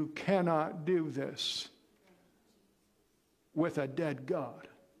 You cannot do this with a dead God.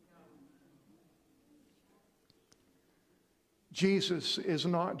 Jesus is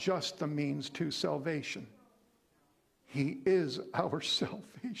not just the means to salvation. He is our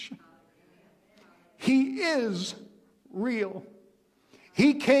salvation. He is real.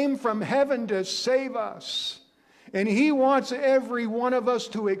 He came from heaven to save us. And he wants every one of us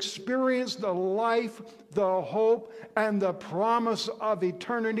to experience the life, the hope, and the promise of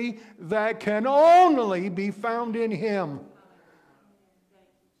eternity that can only be found in him.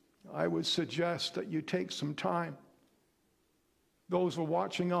 I would suggest that you take some time. Those who are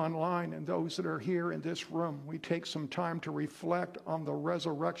watching online and those that are here in this room, we take some time to reflect on the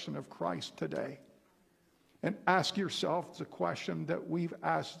resurrection of Christ today. and ask yourself the question that we've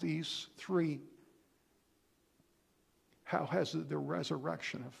asked these three. How has the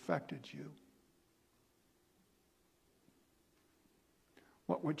resurrection affected you?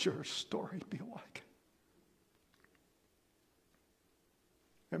 What would your story be like?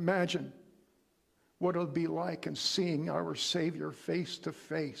 Imagine what it'll be like in seeing our Savior face to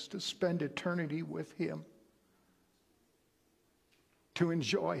face, to spend eternity with Him, to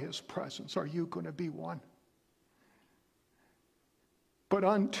enjoy His presence. Are you going to be one? But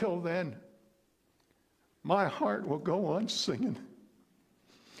until then, my heart will go on singing.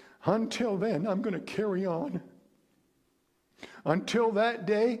 Until then, I'm going to carry on. Until that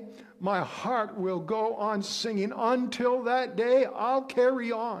day, my heart will go on singing. Until that day, I'll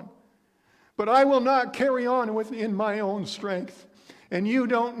carry on. But I will not carry on within my own strength. And you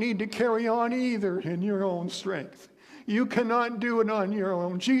don't need to carry on either in your own strength. You cannot do it on your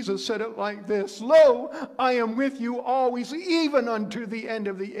own. Jesus said it like this: "Lo, I am with you always, even unto the end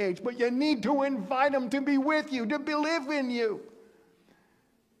of the age." But you need to invite Him to be with you, to live in you.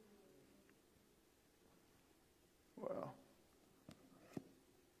 Well,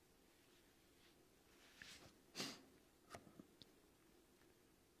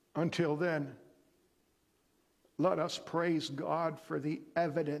 until then, let us praise God for the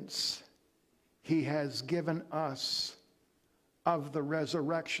evidence He has given us of the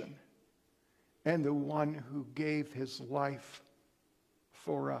resurrection and the one who gave His life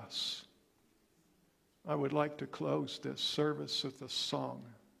for us. I would like to close this service with a song.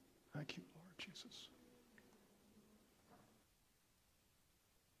 Thank you, Lord Jesus.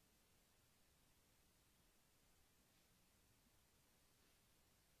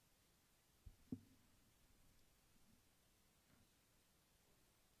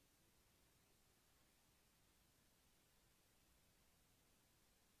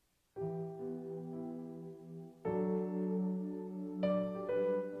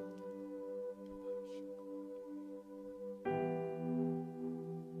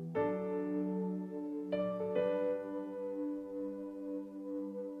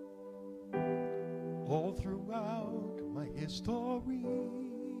 All throughout my history,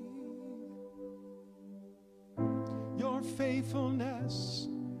 your faithfulness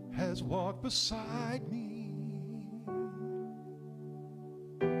has walked beside me.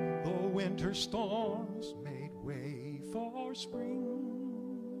 The winter storms made way for spring.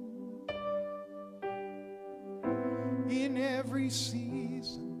 In every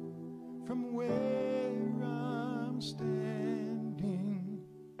season, from where I'm standing,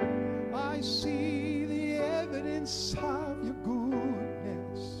 I see the evidence of your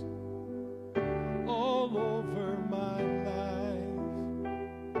goodness all over my life,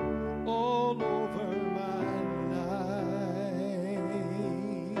 all over my life.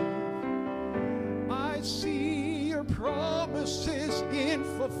 I see your promises in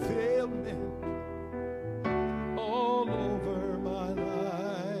fulfillment all over my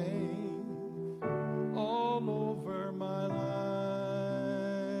life, all over my life.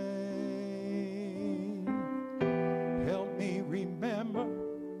 Help me remember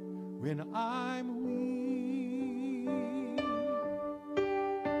when I'm weak.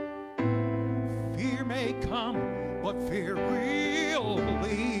 Fear may come, but fear will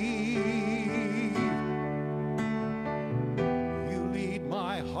leave. You lead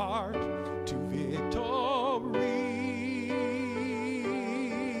my heart to victory.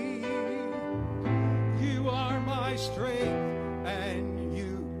 You are my strength, and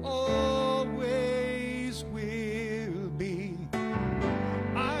you always will be.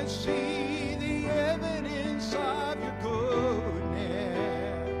 I see the evidence of your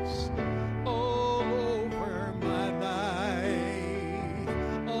goodness all over my life,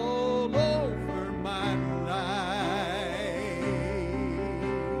 all over my life.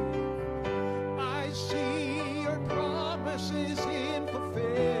 I see your promises in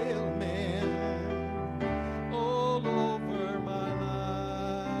fulfillment all over my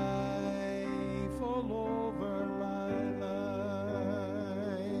life, all over my life.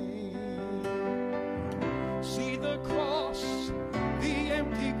 See the cross, the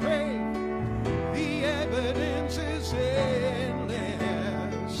empty grave, the evidence is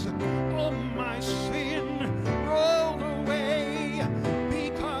endless. All my sin rolled away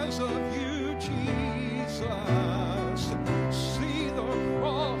because of you, Jesus. See the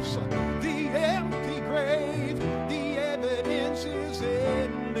cross.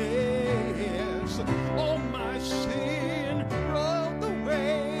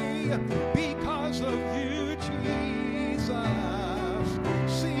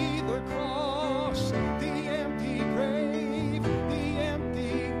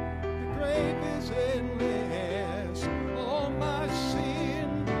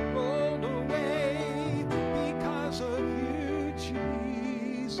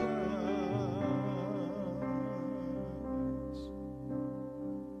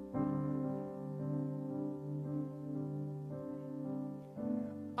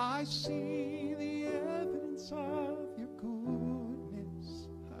 I see the evidence of your goodness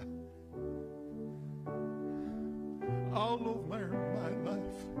all over my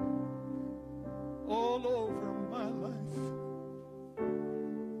life, all over my life.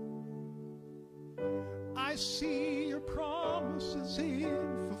 I see your promises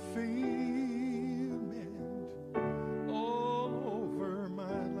in fulfillment all over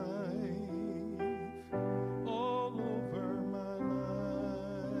my life, all over my life.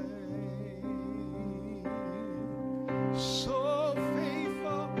 So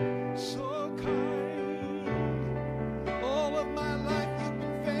faithful, so kind, all of my life you've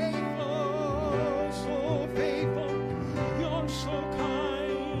been faithful, so faithful, you're so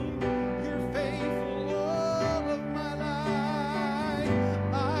kind, you're faithful all of my life.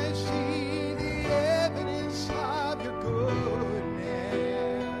 I see the evidence of your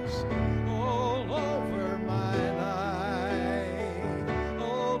goodness all over my life,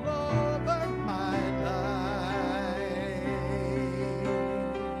 all over my life.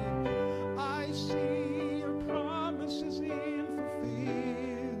 I see your promises in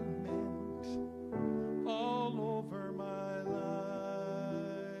fulfillment all over my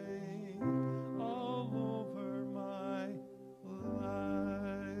life, all over my life.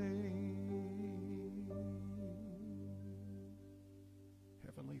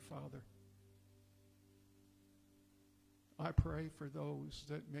 Heavenly Father, I pray for those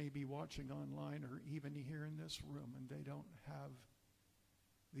that may be watching online or even here in this room and they don't have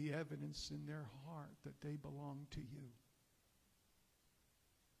the evidence in their heart that they belong to you.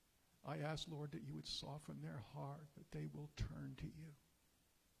 I ask, Lord, that you would soften their heart, that they will turn to you.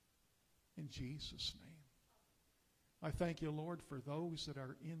 In Jesus' name. I thank you, Lord, for those that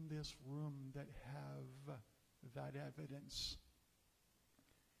are in this room that have that evidence.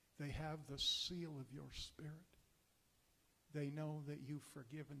 They have the seal of your Spirit. They know that you've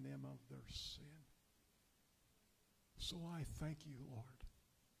forgiven them of their sin. So I thank you, Lord,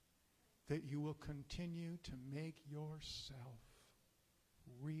 that you will continue to make yourself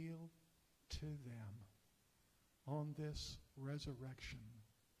real to them on this Resurrection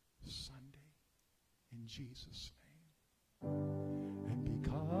Sunday. In Jesus' name. And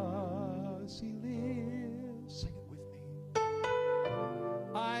because he lives, sing it with me,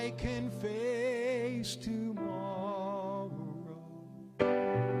 I can face tomorrow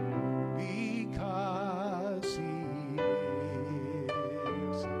because he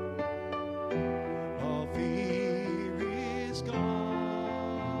lives. All fear is gone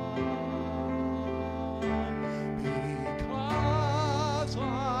because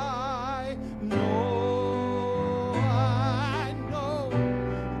I know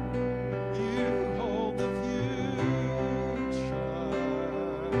you hold the future,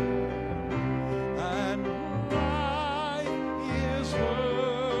 and life is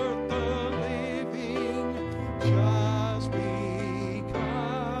worth the living just because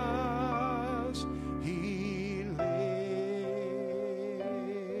he lives.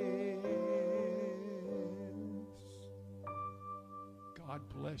 God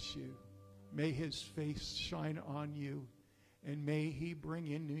bless you. May his face shine on you, and may he bring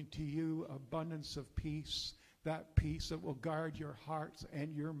into you abundance of peace, that peace that will guard your hearts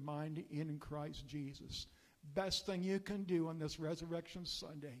and your mind in Christ Jesus. Best thing you can do on this Resurrection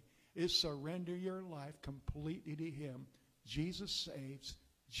Sunday is surrender your life completely to him. Jesus saves,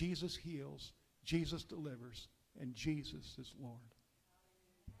 Jesus heals, Jesus delivers, and Jesus is Lord.